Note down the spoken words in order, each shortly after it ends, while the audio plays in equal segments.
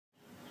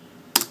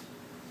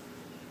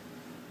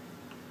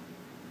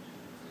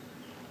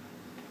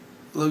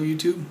Hello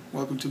YouTube,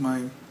 welcome to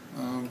my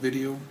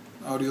audio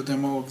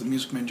demo of the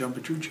Music Man John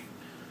Petrucci.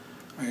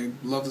 I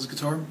love this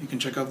guitar. You can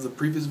check out the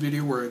previous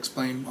video where I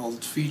explain all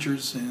its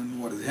features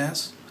and what it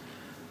has.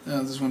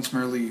 This one's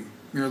merely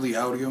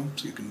audio,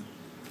 so you can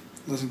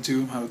listen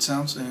to how it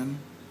sounds, and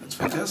it's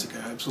fantastic.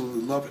 I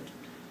absolutely love it.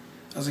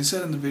 As I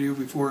said in the video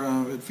before,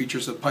 it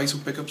features a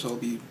piezo pickup, so I'll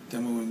be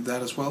demoing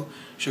that as well.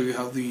 Show you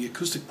how the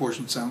acoustic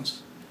portion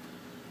sounds.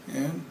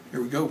 And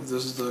here we go.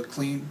 This is the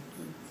clean,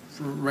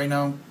 for right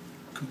now,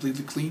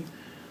 completely clean.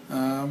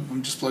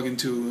 I'm just plugging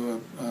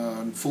into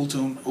a full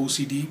tone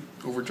OCD,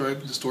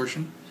 overdrive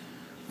distortion.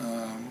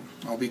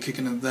 I'll be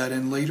kicking that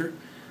in later.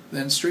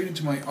 Then straight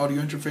into my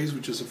audio interface,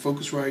 which is a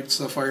Focusrite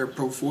Sapphire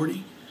Pro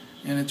 40,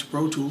 and into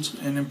Pro Tools.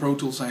 And in Pro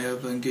Tools I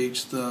have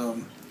engaged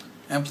the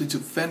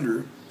Amplitude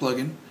Fender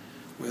plugin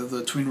with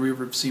a twin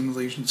reverb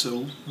simulation,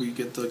 so we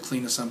get the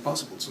cleanest sound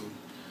possible. So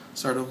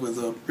start off with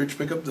a bridge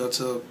pickup. That's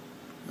a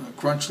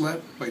Crunch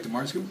Lab by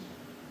DeMarcio.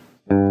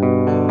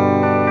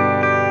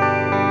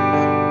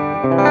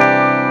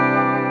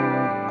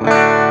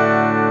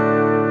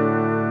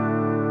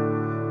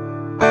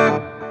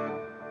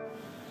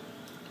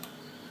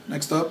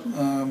 Next up,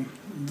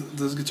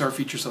 this guitar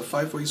features a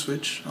 5-way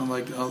switch,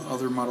 unlike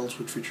other models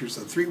which features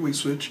a 3-way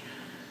switch,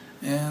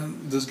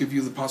 and this gives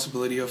you the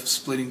possibility of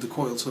splitting the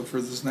coils. So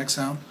for this next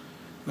sound,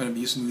 I'm going to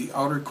be using the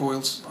outer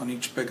coils on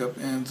each pickup,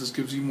 and this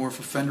gives you more of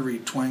a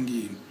fendery,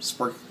 twangy,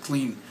 spark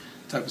clean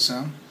type of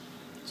sound.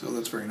 So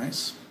that's very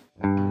nice.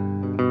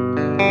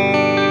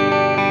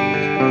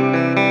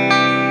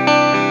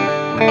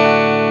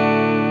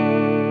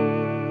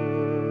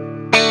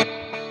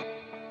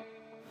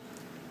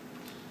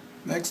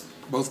 Next,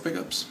 both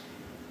pickups.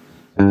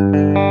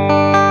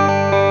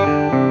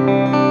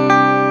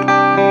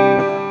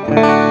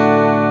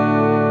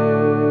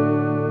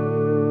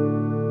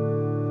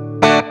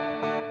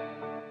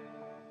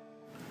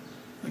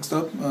 Next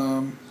up,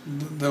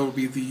 that will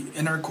be the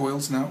inner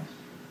coils now.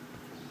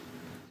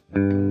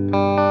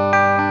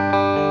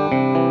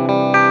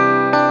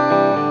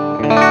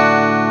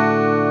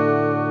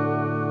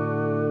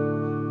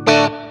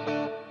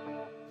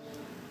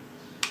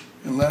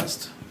 And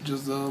last,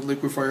 just the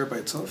liquefier by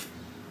itself.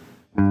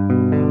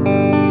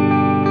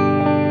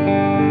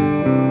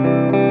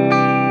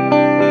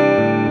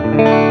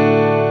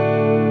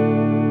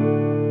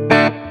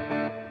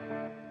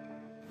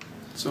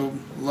 So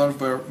a lot of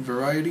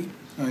variety.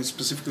 I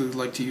specifically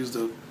like to use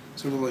the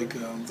sort of like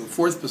the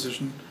fourth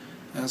position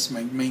as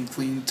my main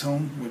clean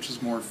tone, which is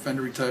more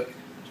fendery type.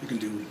 So you can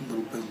do a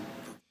little bit.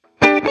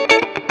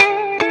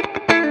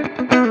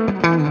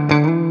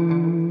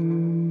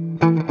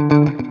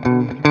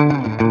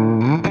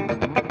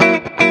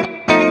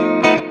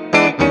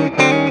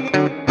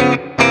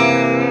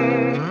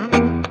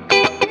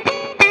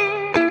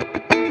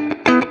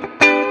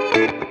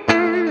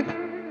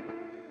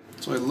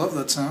 So I love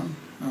that sound.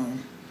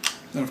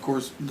 Then of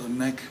course the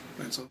neck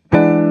by itself.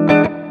 Now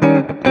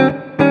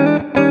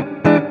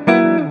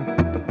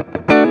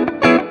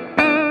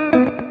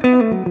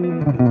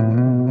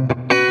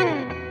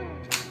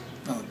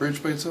the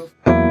bridge by itself.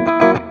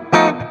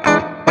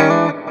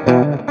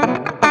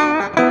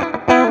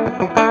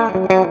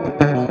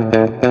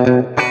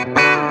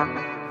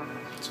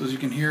 So as you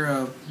can hear,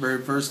 a very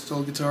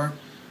versatile guitar.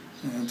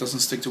 It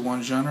doesn't stick to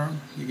one genre.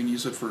 You can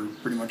use it for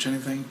pretty much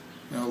anything.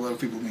 You know, a lot of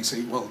people may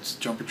say, well, it's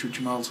John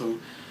Petrucci model, so you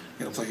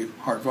gotta play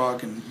hard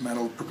rock and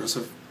metal,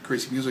 progressive,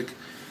 crazy music.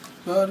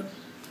 But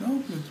no,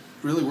 it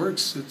really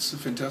works. It's a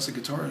fantastic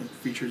guitar. It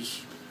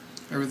features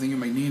everything you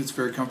might need. It's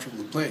very comfortable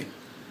to play.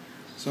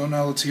 So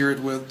now let's hear it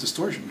with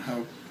distortion.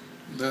 How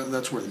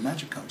that's where the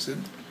magic comes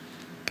in.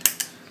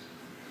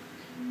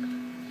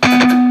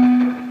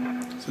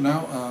 So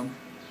now,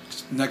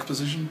 just neck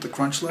position, the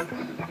crunch lap.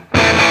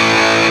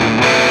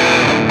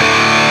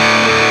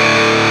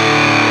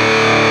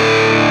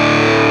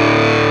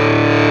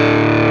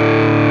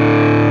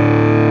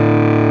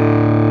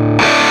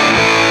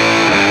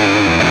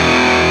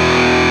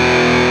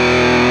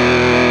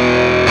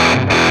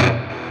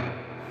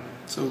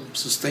 So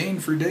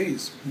sustained for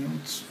days, you know,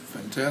 it's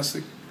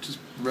fantastic. It just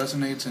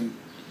resonates and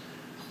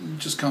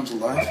just comes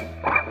alive.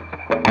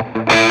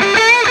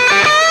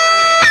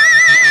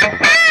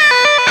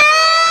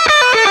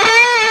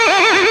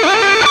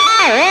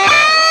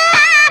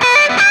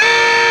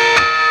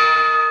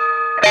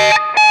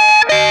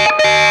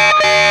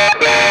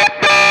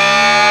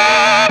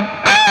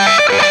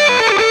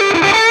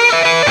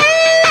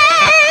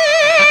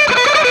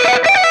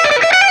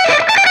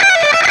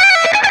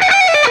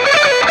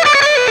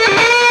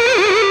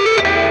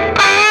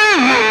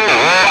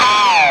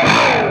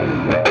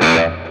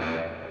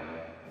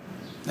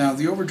 Now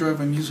the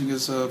overdrive I'm using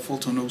is a full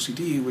tone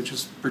OCD, which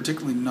is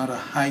particularly not a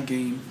high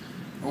gain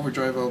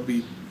overdrive. I'll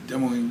be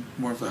demoing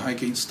more of the high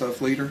gain stuff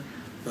later,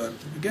 but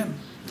again,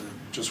 it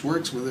just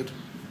works with it.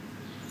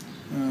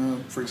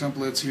 For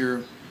example, let's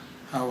hear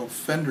how a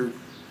Fender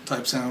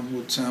type sound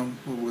would sound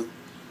with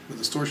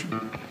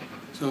distortion.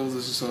 So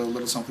this is a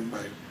little something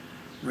by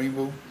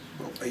Rainbow,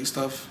 well, bass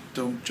stuff.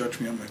 Don't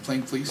judge me on my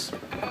playing, please.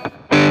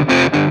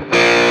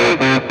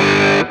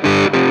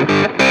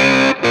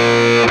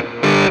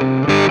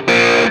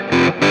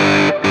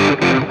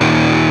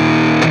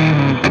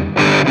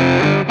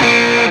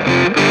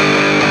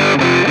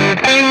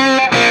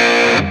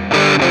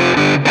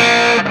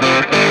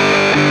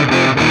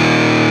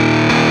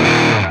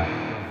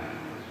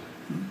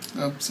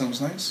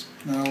 sounds nice.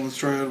 Now let's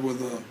try it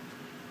with a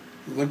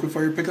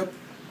liquifier pickup.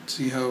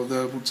 See how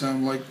that would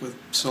sound like with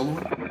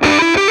soloing.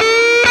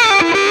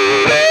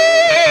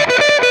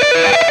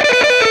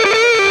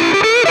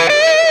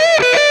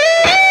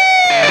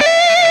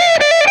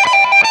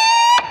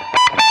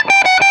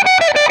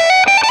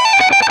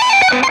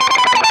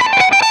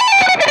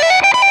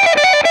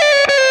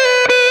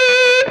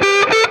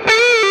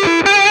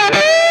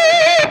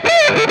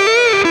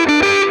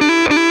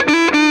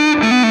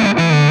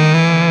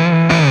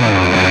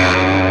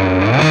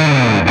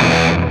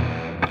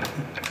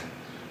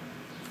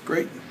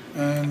 Great.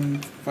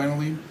 And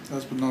finally,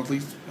 last but not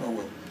least,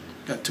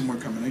 got two more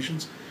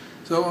combinations.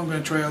 So I'm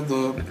going to try out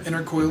the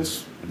inner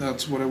coils.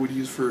 That's what I would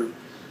use for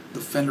the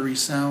Fendery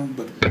sound,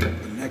 but the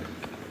neck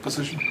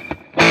position.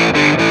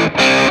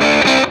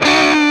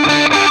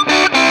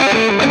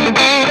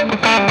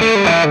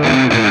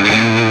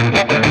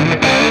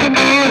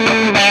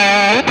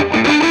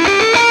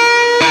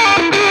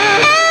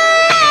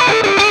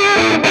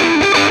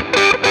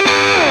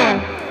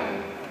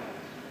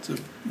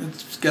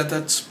 It's got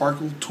that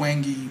sparkle,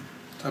 twangy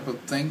type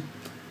of thing.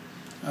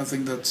 I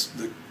think that's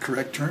the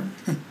correct term.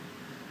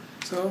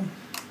 So,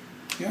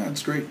 yeah,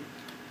 it's great.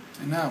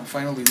 And now,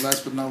 finally,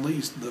 last but not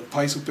least, the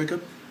piezo pickup,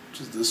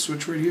 which is this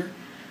switch right here.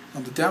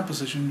 On the down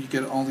position, you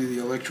get only the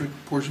electric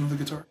portion of the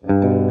guitar.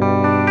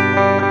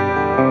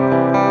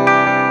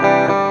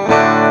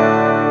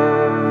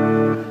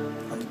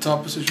 On the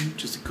top position,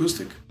 just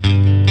acoustic.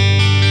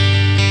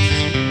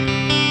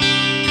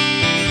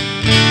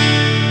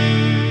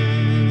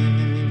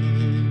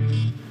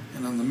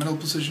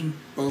 Position,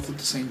 both at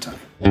the same time.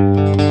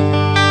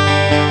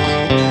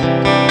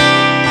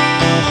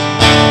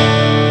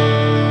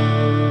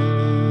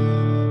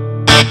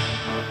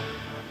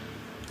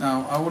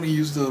 Now, I wouldn't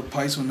use the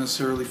piezo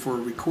necessarily for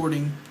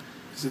recording,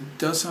 because it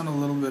does sound a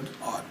little bit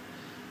odd,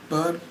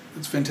 but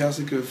it's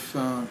fantastic if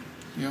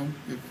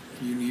if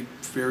you need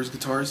various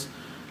guitars.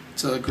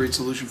 It's a great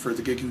solution for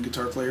the gigging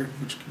guitar player,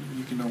 which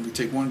you can only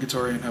take one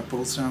guitar and have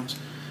both sounds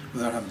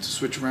without having to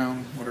switch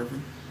around,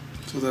 whatever.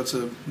 So that's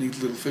a neat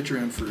little feature,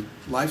 and for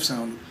live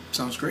sound, it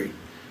sounds great.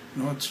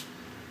 It's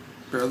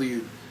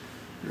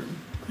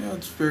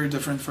it's very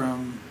different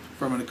from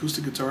an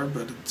acoustic guitar,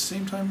 but at the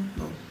same time,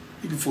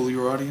 you can fool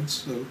your audience,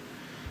 so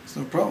it's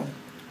no problem.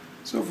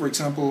 So, for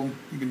example,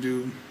 you can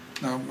do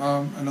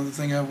another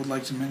thing I would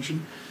like to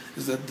mention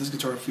is that this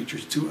guitar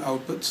features two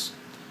outputs,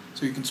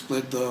 so you can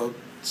split the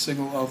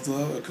signal of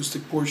the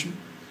acoustic portion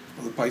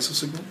of the piezo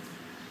signal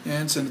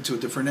and send it to a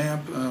different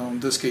amp. In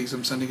this case,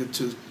 I'm sending it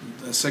to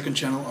a second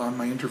channel on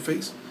my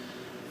interface,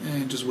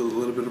 and just with a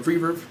little bit of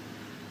reverb,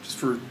 just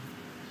for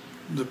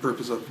the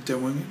purpose of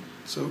demoing it.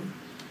 So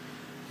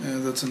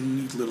that's a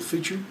neat little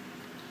feature.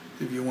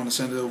 If you want to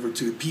send it over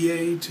to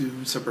PA, to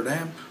a separate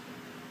amp,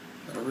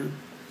 whatever,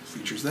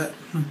 features that.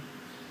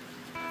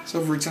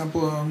 So for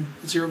example,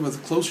 let's hear it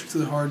with Closer to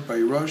the Heart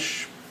by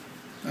Rush.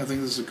 I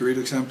think this is a great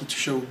example to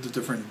show the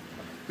different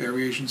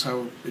variations,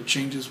 how it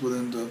changes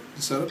within the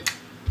setup.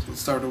 So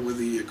let's start with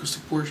the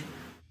acoustic portion.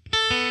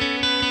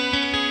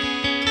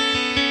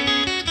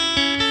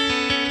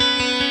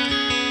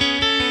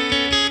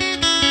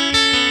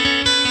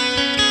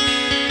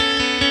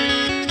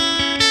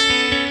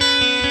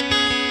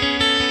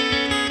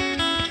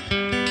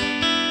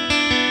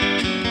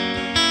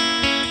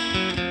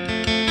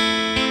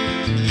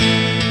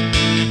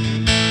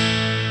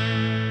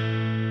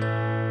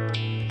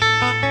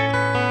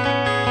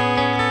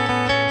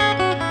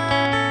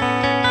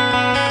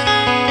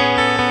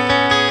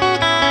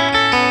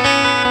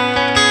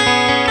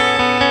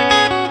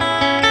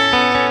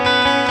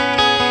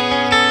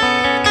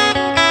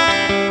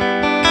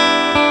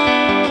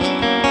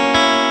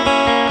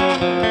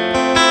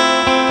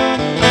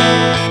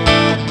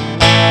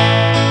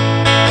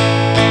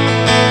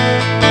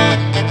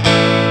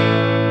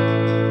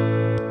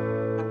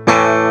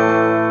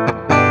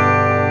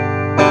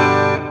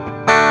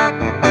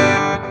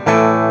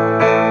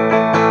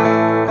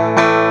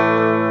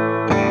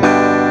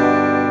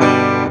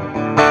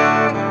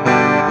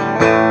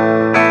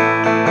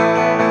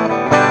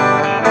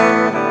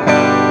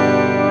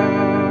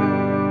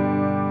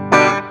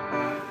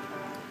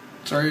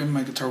 Sorry,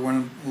 my guitar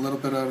went a little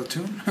bit out of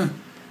tune.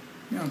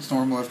 It's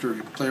normal after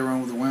you play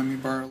around with the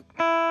whammy bar.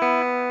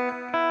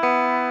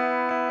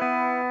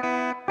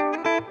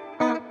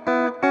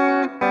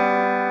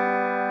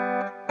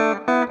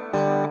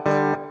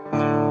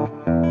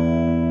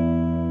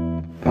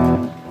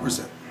 Where's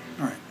that?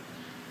 Alright.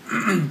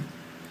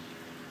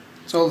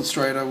 So let's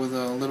try it out with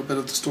a little bit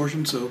of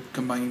distortion, so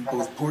combining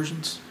both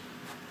portions.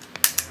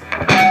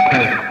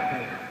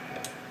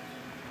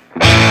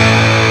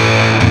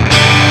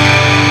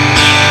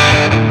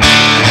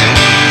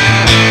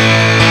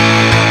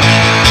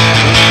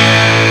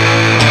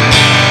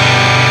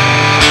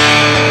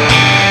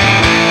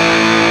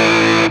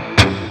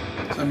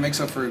 Makes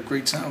up for a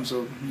great sound,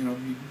 so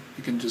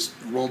you can just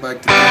roll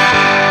back the a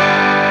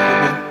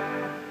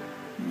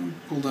little bit,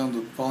 pull down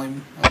the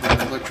volume of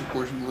the electric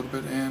portion a little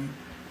bit, and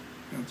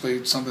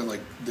play something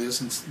like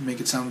this and make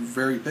it sound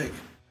very big.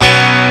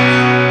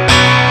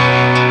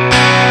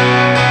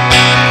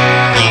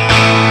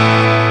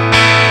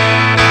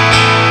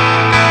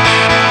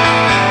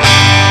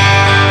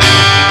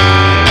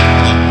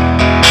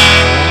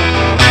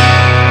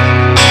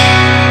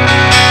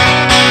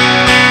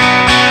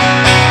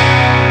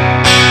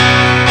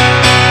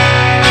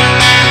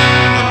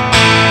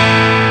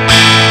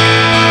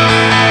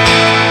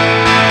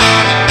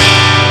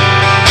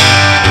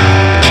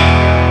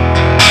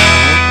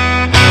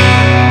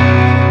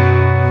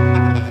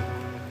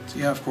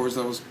 Yeah, of course,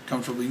 that was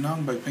Comfortably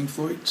Numb by Pink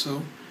Floyd,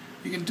 so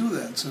you can do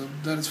that, so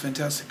that is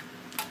fantastic.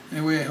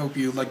 Anyway, I hope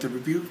you liked the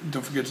review.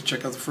 Don't forget to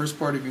check out the first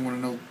part if you want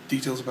to know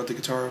details about the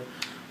guitar,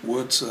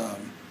 woods,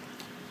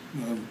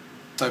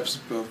 types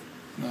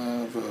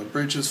of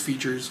bridges,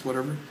 features,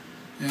 whatever.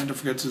 And don't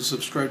forget to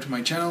subscribe to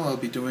my channel. I'll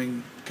be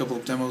doing a couple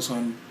of demos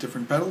on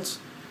different pedals.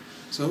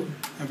 So,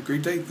 have a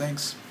great day.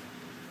 Thanks.